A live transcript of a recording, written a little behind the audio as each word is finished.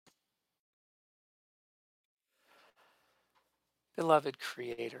Beloved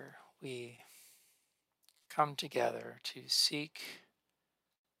Creator, we come together to seek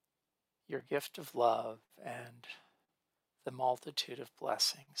your gift of love and the multitude of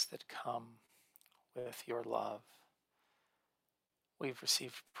blessings that come with your love. We've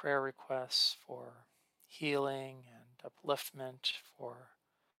received prayer requests for healing and upliftment for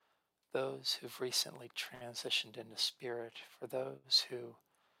those who've recently transitioned into spirit, for those who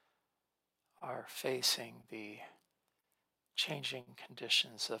are facing the changing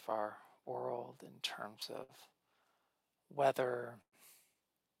conditions of our world in terms of weather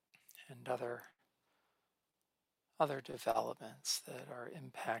and other developments that are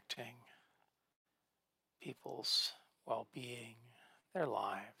impacting people's well-being, their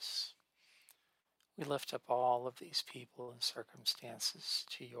lives. We lift up all of these people and circumstances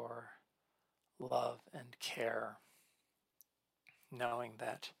to your love and care, knowing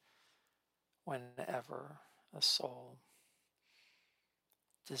that whenever a soul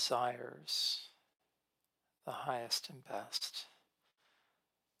desires the highest and best,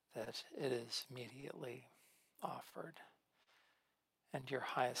 that it is immediately offered. And your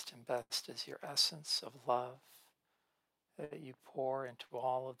highest and best is your essence of love that you pour into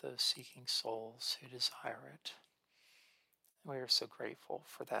all of those seeking souls who desire it. And we are so grateful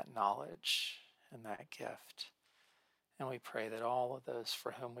for that knowledge and that gift. And we pray that all of those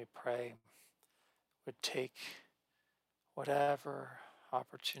for whom we pray would take whatever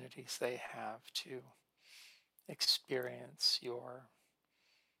opportunities they have to experience your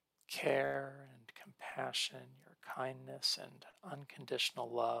care and compassion, your kindness and unconditional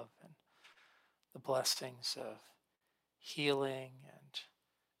love, and the blessings of healing and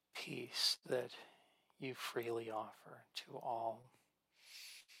peace that you freely offer to all.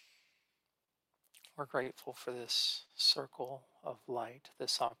 We're grateful for this circle of light,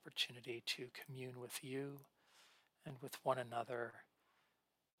 this opportunity to commune with you and with one another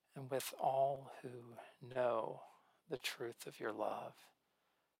and with all who know the truth of your love,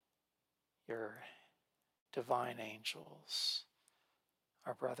 your divine angels,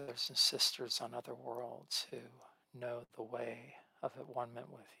 our brothers and sisters on other worlds who know the way of at one-ment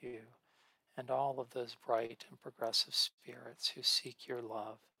with you, and all of those bright and progressive spirits who seek your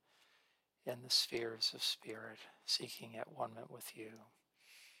love in the spheres of spirit, seeking at one-ment with you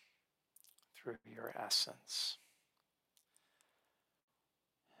through your essence.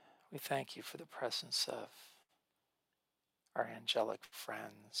 We thank you for the presence of our angelic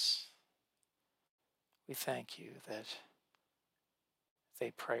friends. We thank you that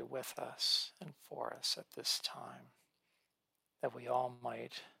they pray with us and for us at this time, that we all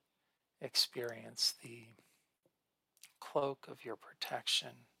might experience the cloak of your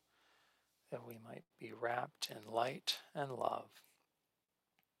protection, that we might be wrapped in light and love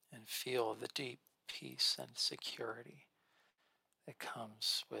and feel the deep peace and security that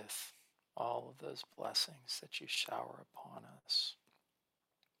comes with all of those blessings that you shower upon us.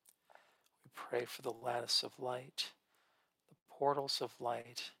 We pray for the lattice of light, the portals of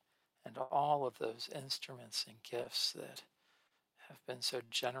light, and all of those instruments and gifts that have been so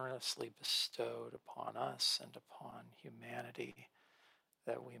generously bestowed upon us and upon humanity,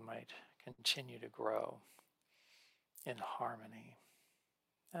 that we might continue to grow in harmony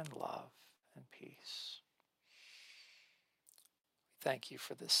and love and peace. We thank you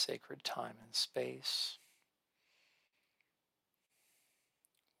for this sacred time and space.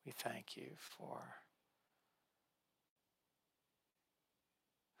 We thank you for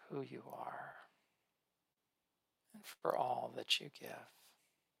who you are and for all that you give.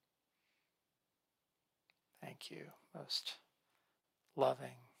 Thank you, most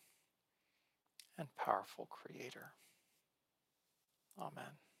loving and powerful Creator.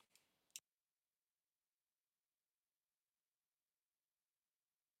 Amen.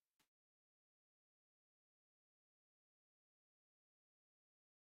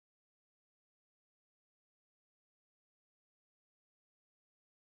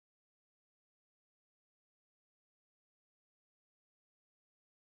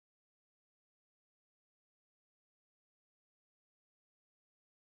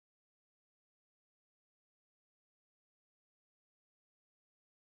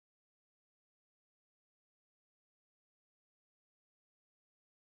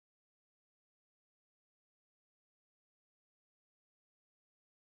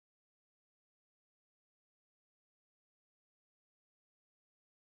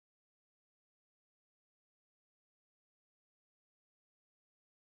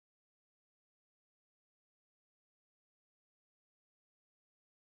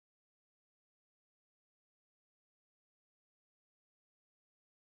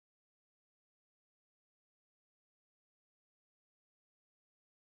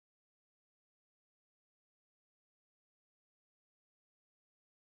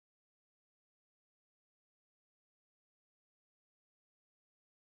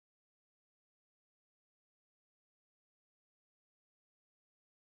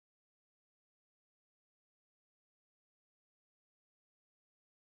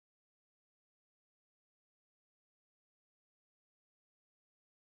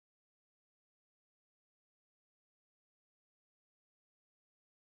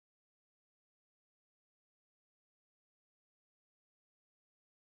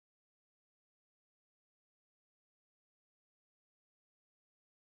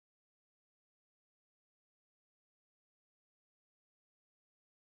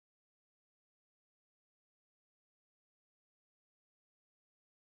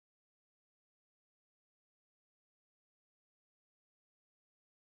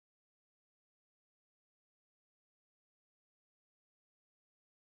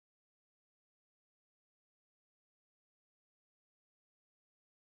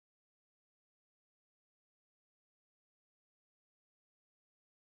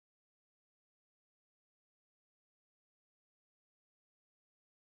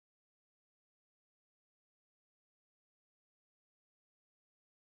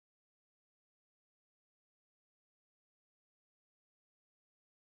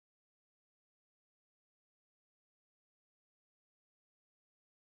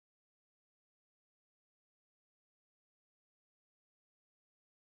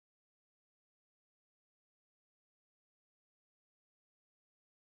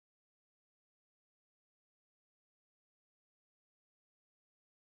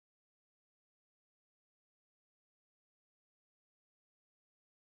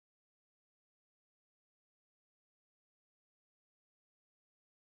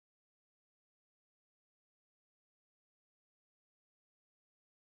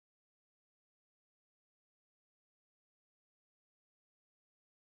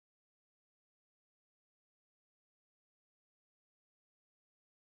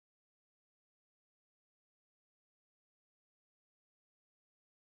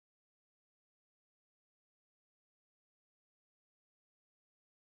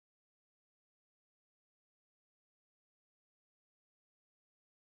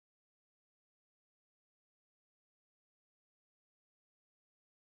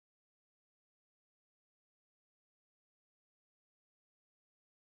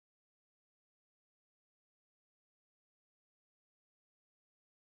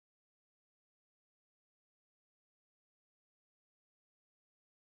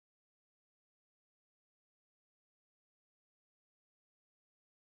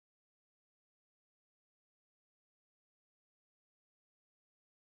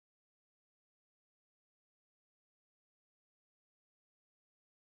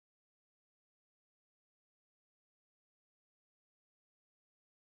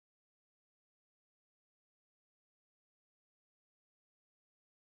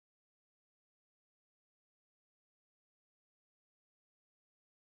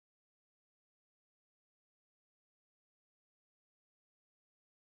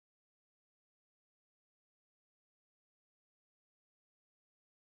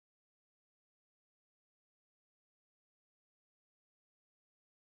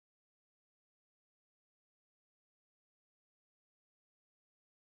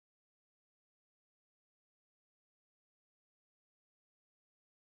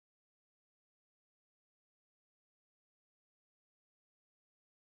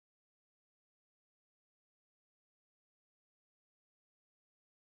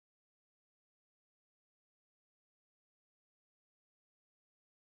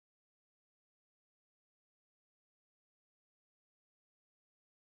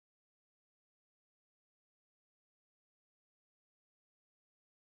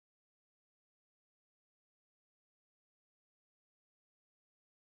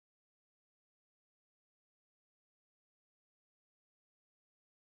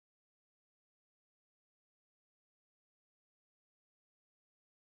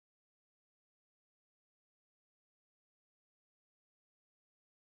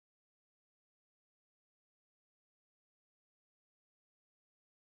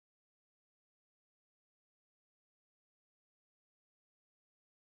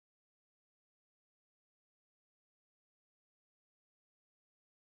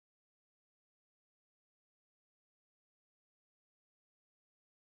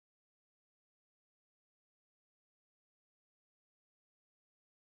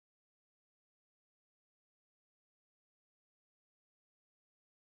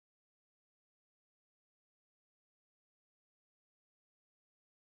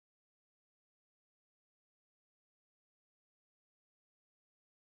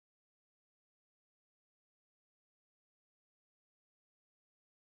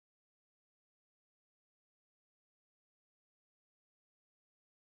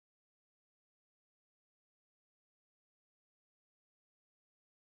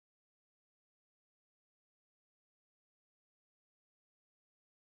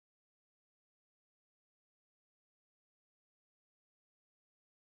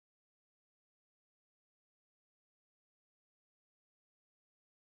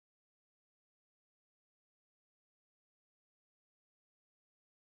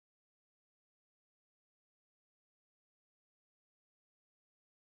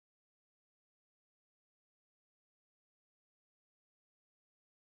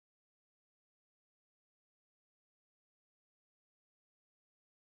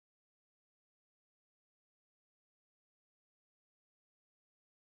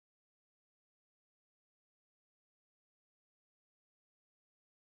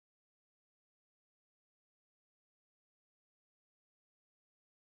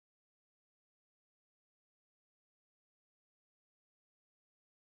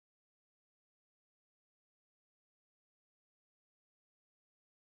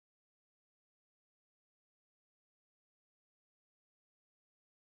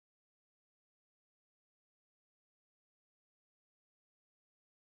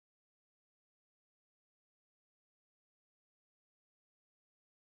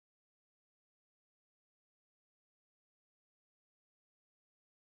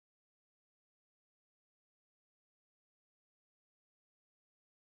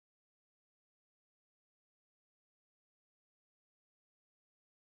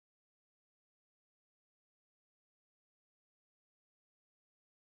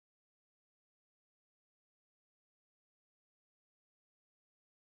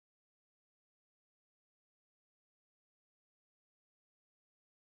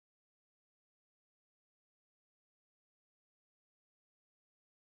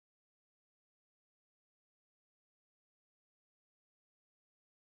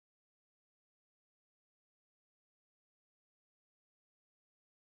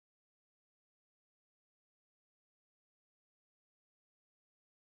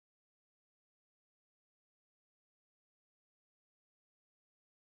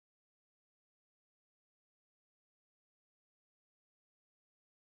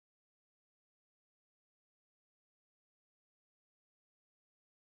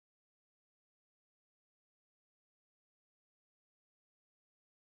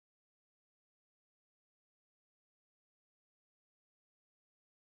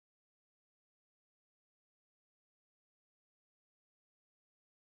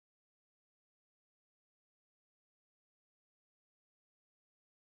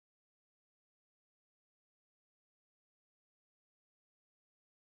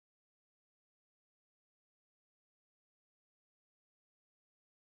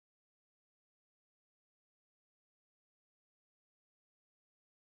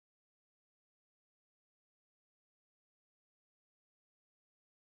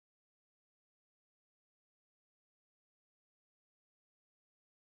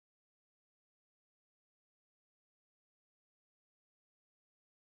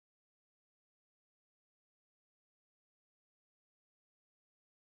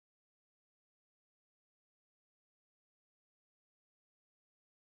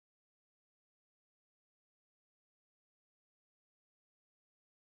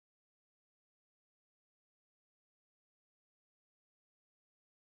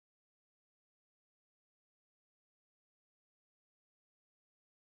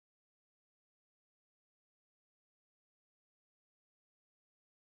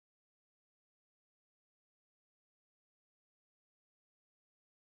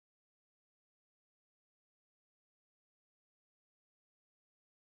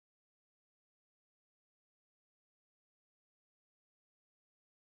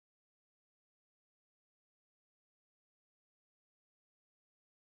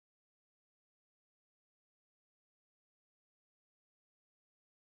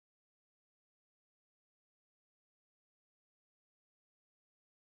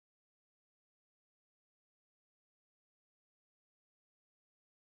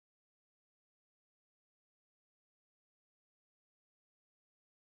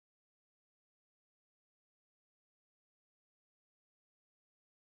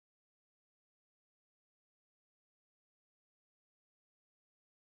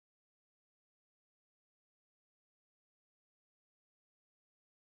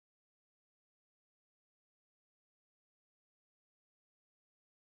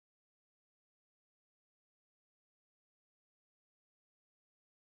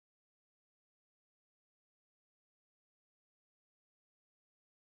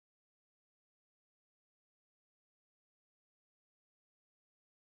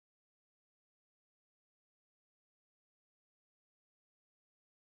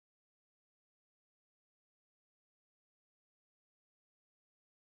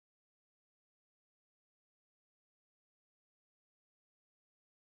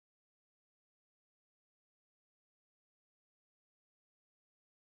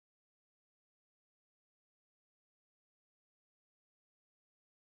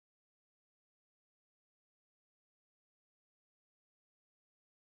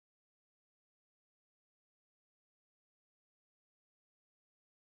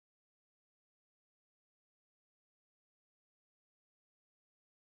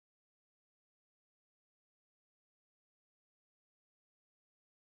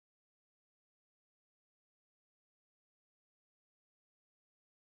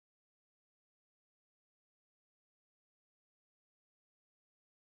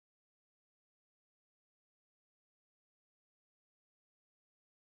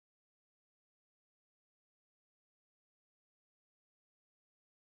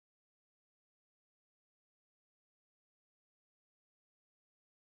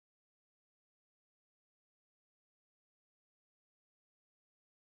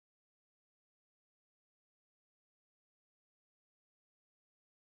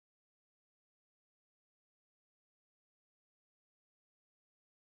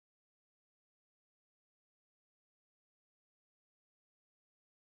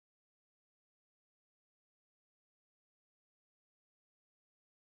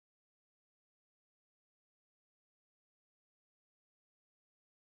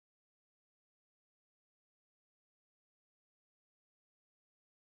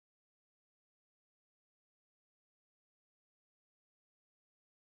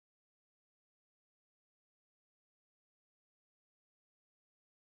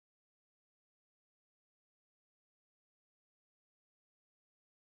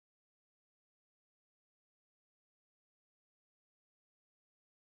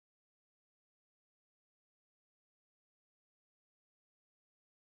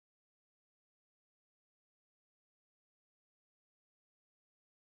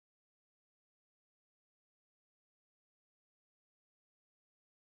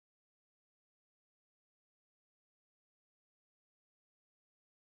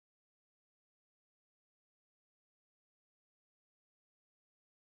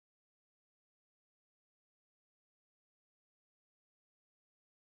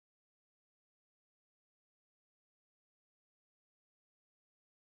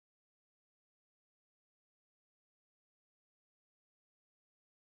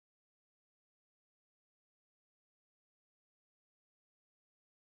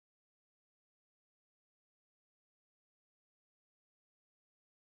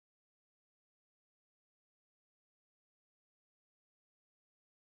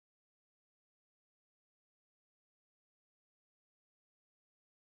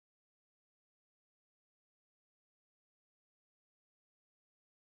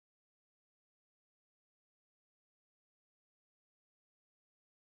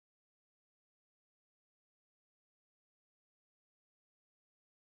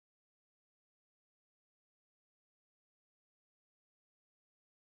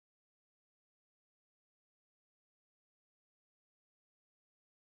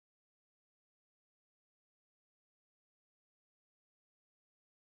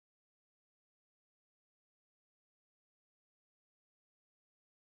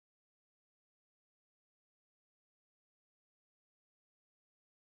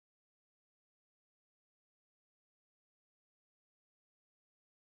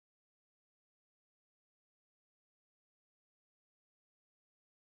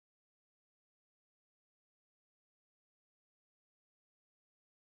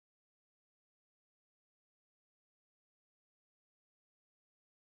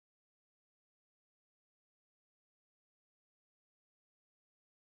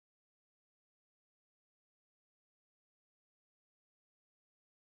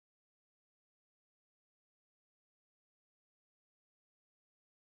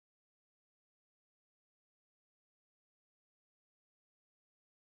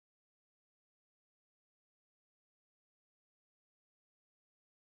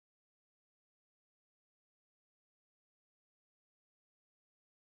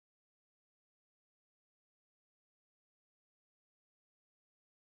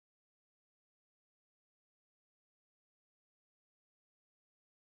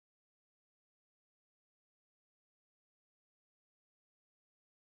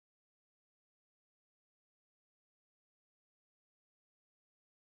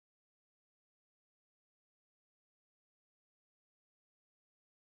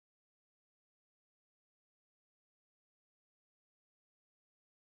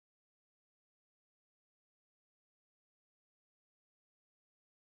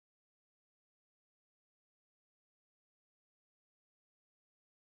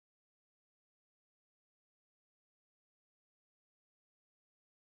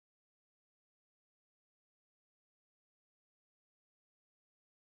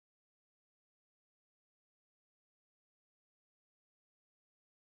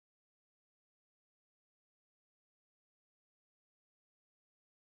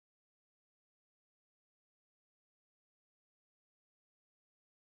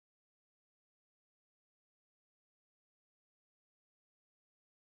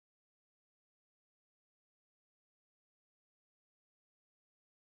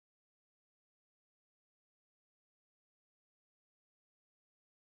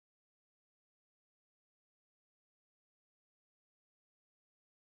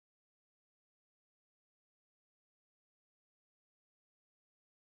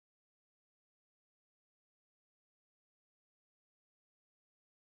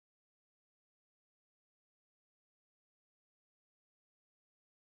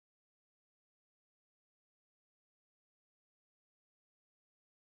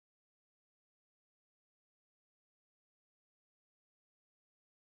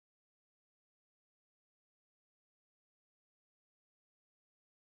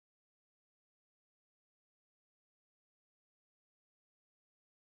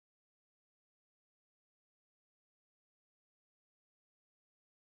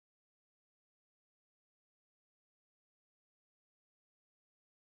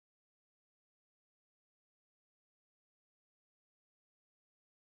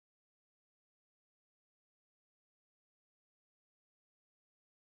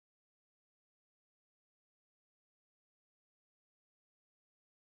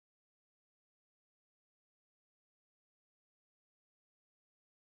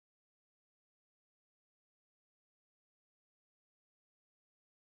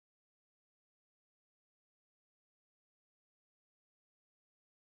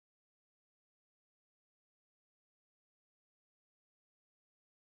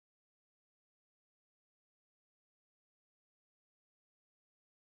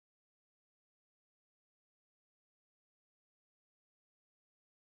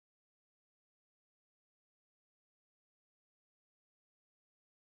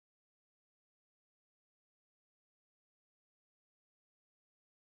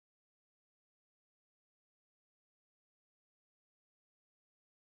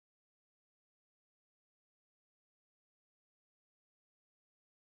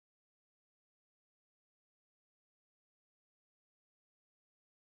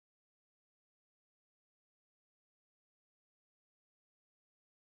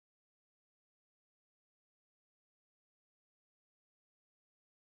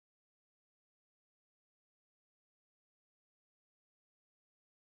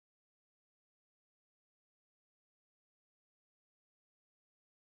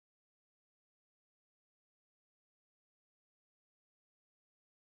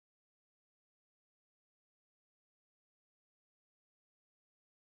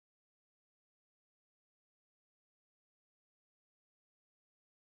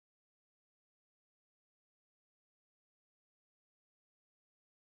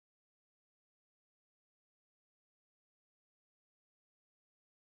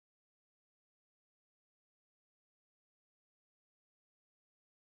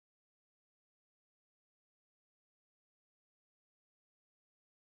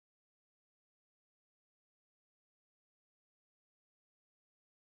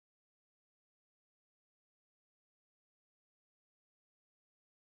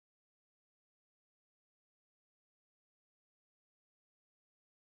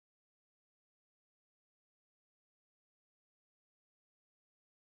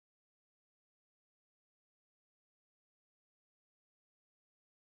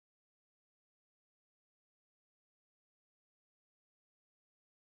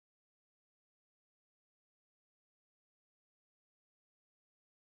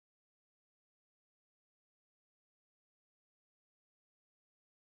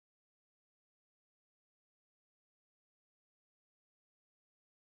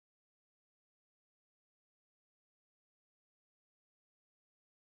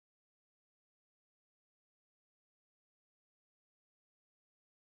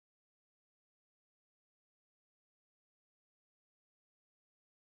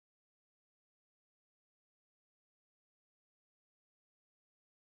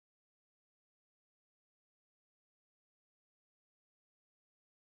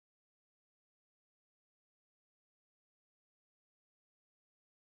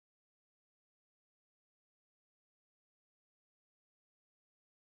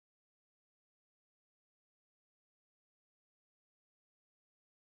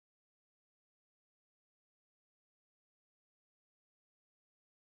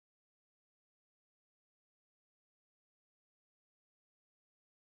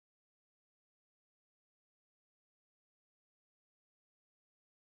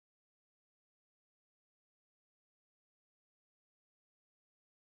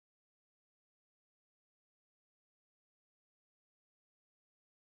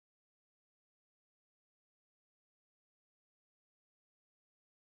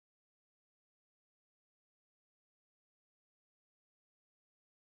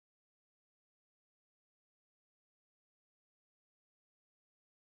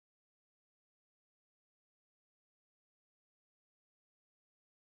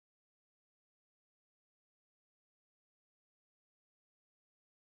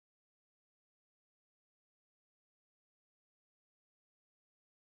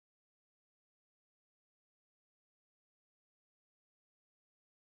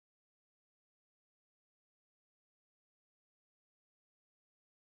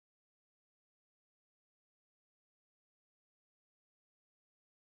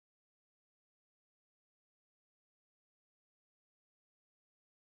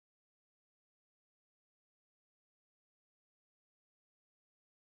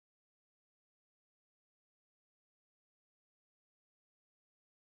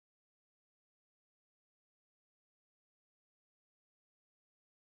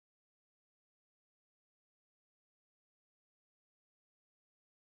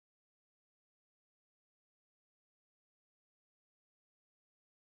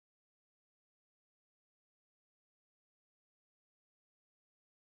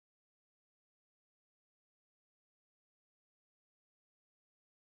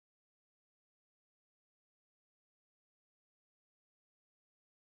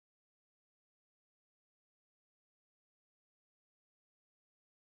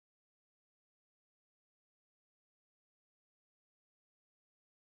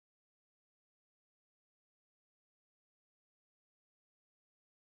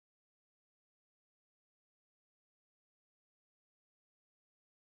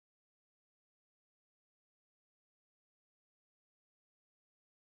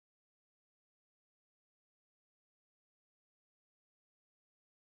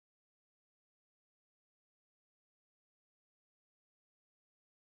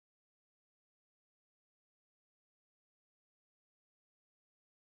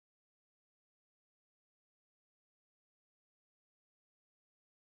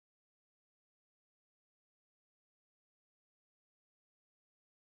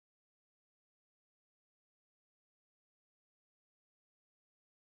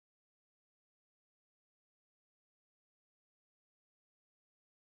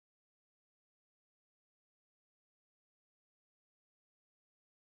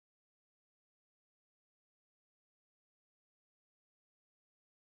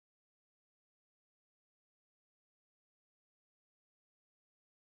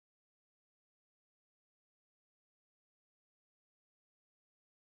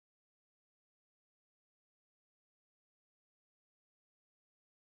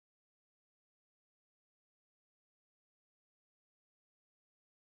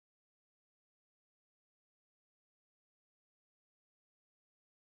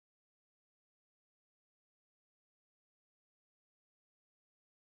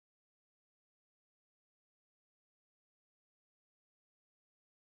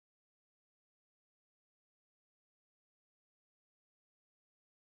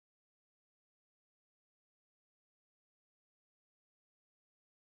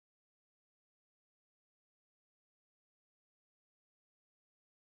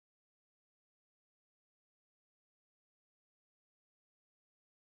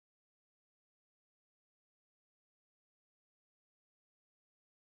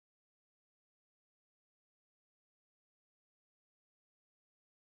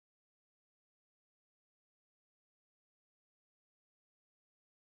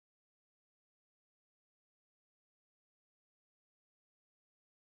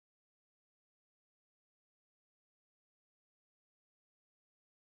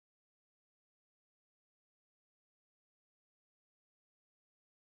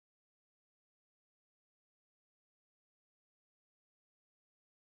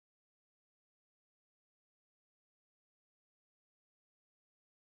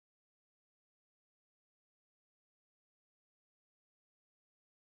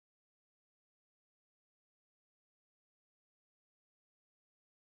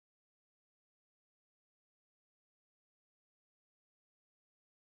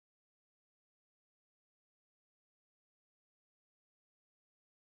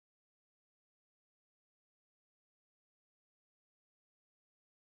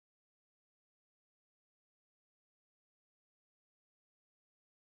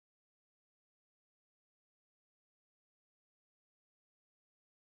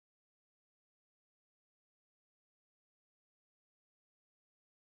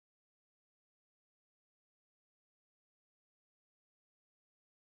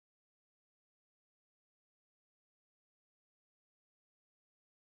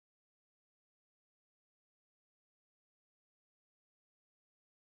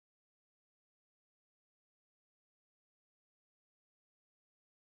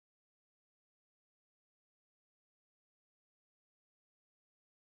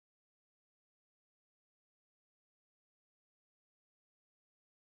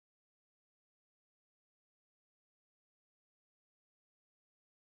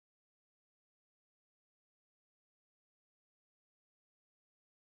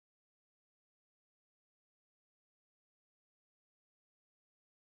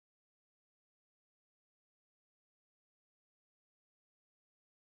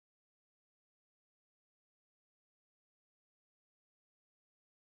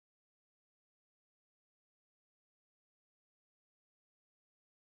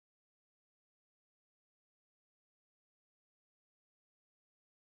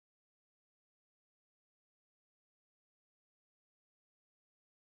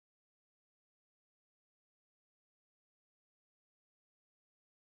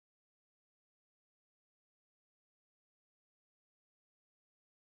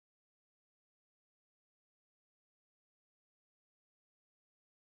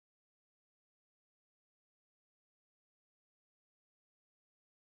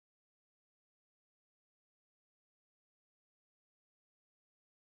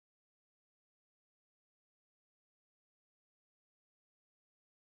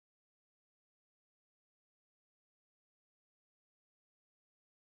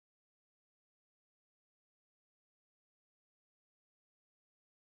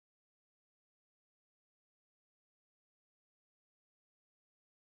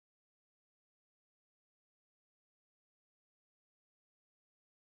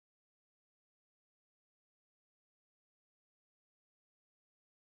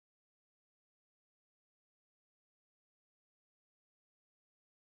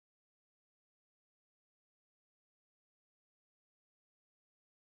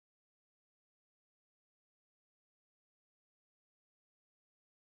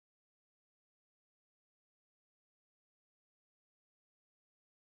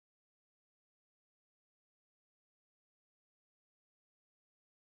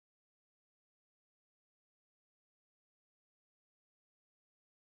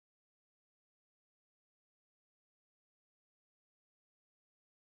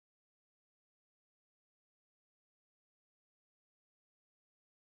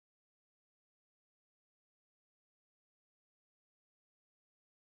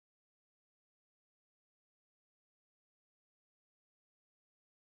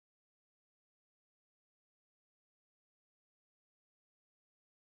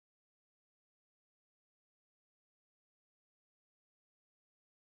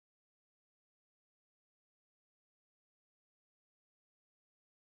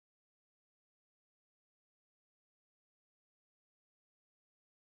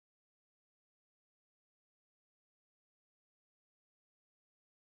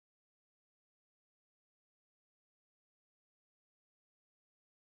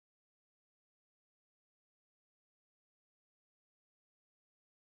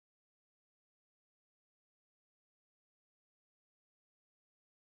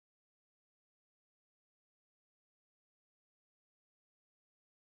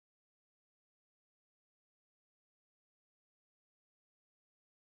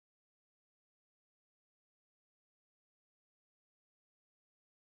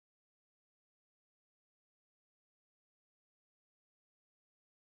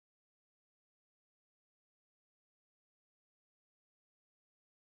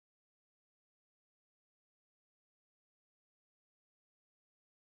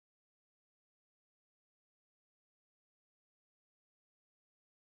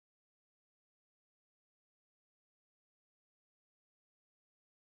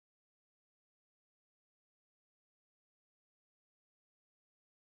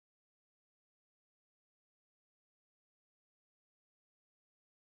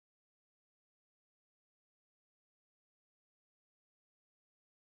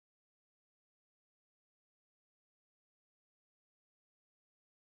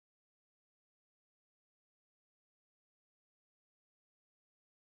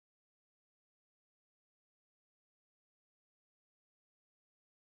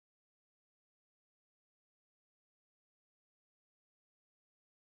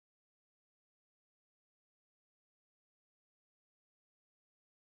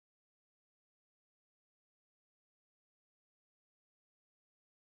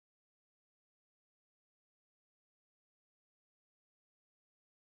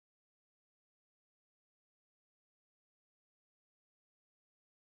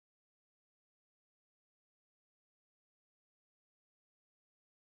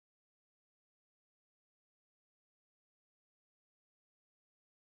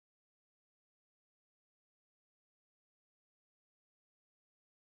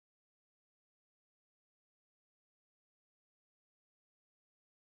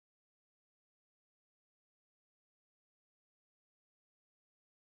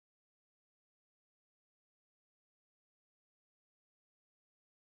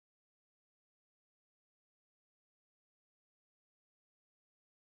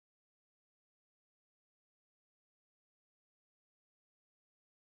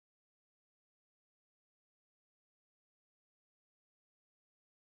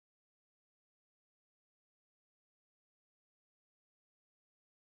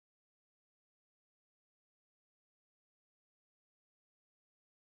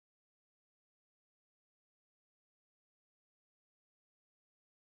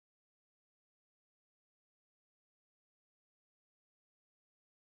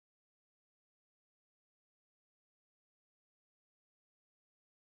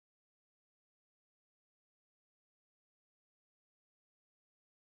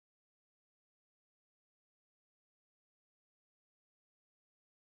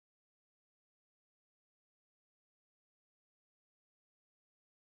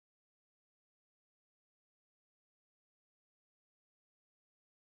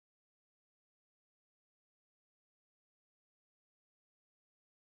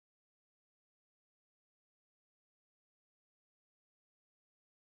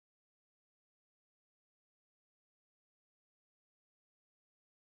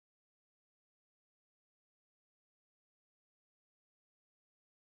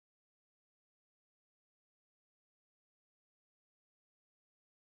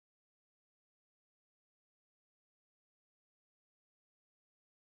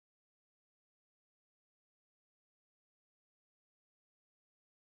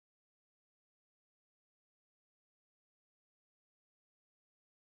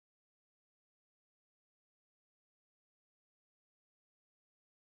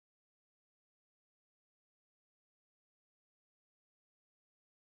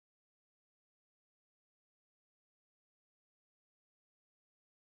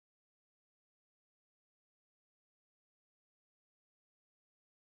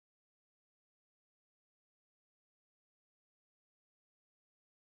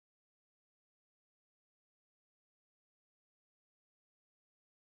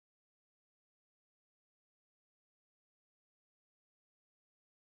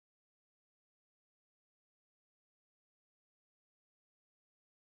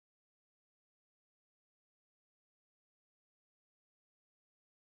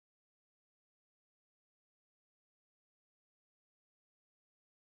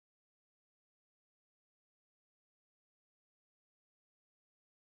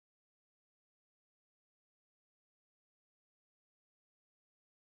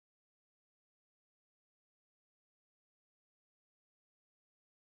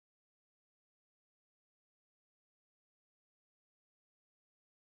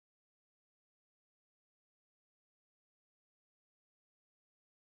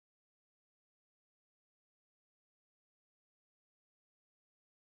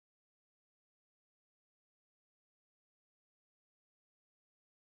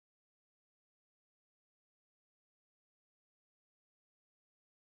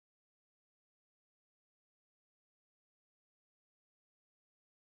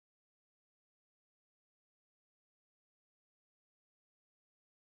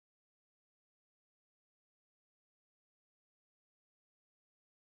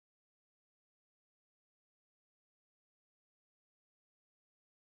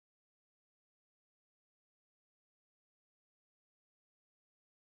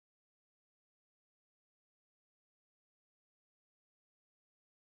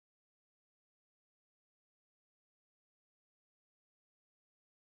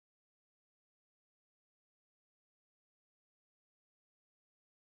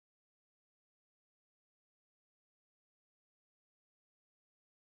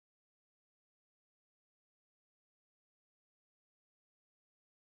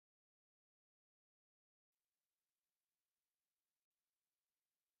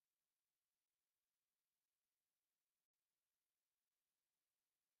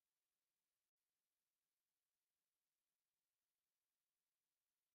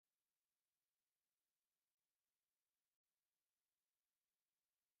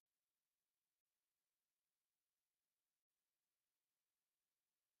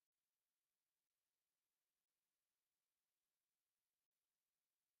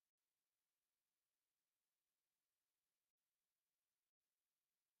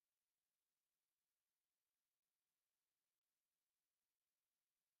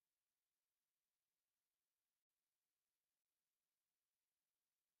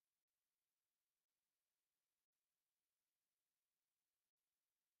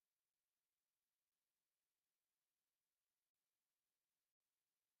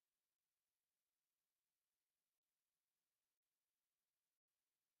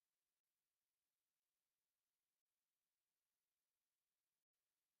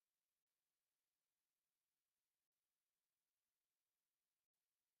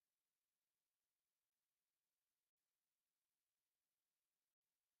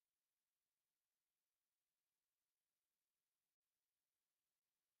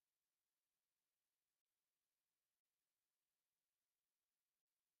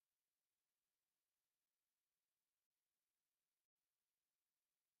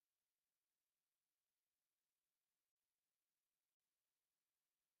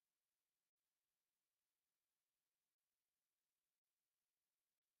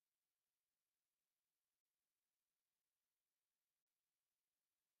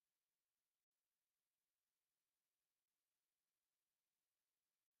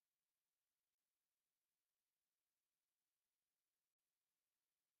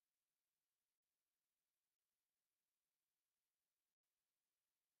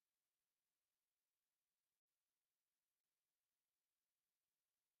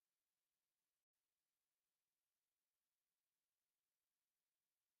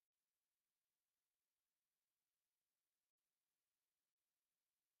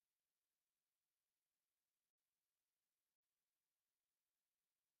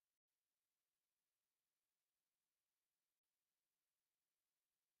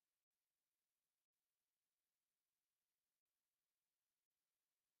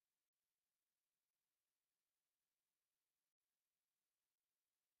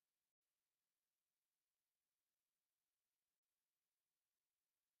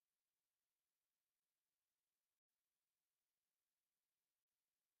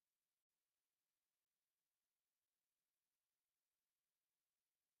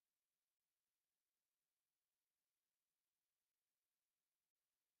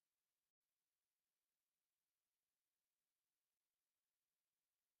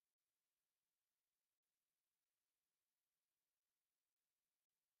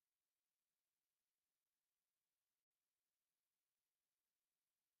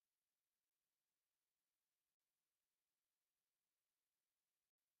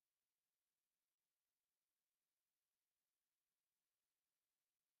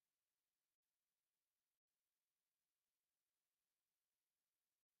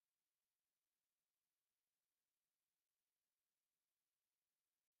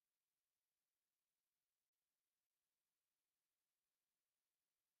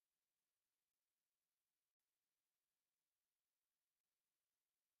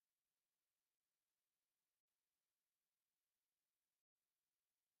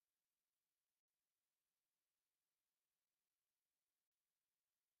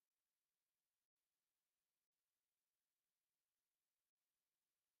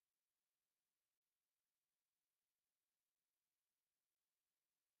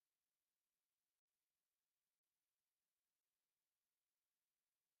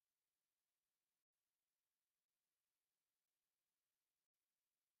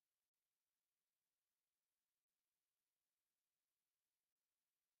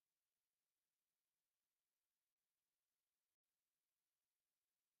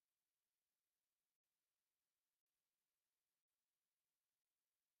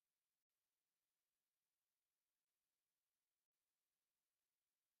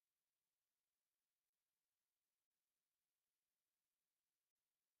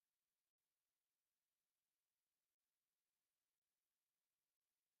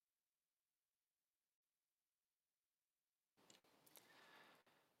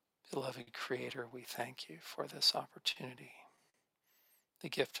 Beloved Creator, we thank you for this opportunity, the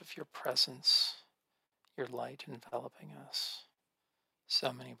gift of your presence, your light enveloping us,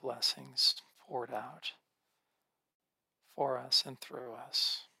 so many blessings poured out for us and through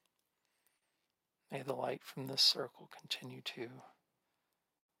us. May the light from this circle continue to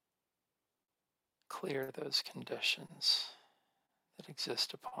clear those conditions that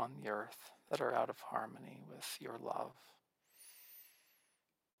exist upon the earth that are out of harmony with your love.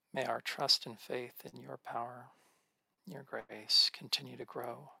 May our trust and faith in your power, your grace continue to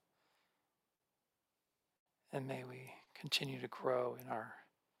grow. And may we continue to grow in our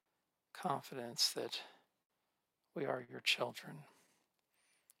confidence that we are your children,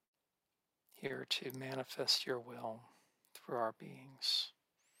 here to manifest your will through our beings,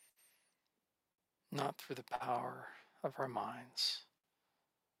 not through the power of our minds,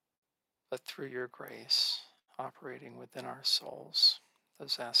 but through your grace operating within our souls,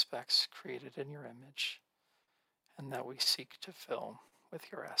 those aspects created in your image, and that we seek to fill with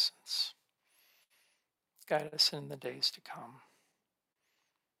your essence. Guide us in the days to come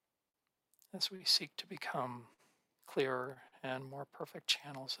as we seek to become clearer and more perfect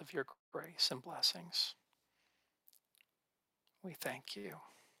channels of your grace and blessings. We thank you.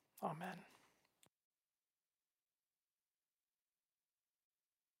 Amen.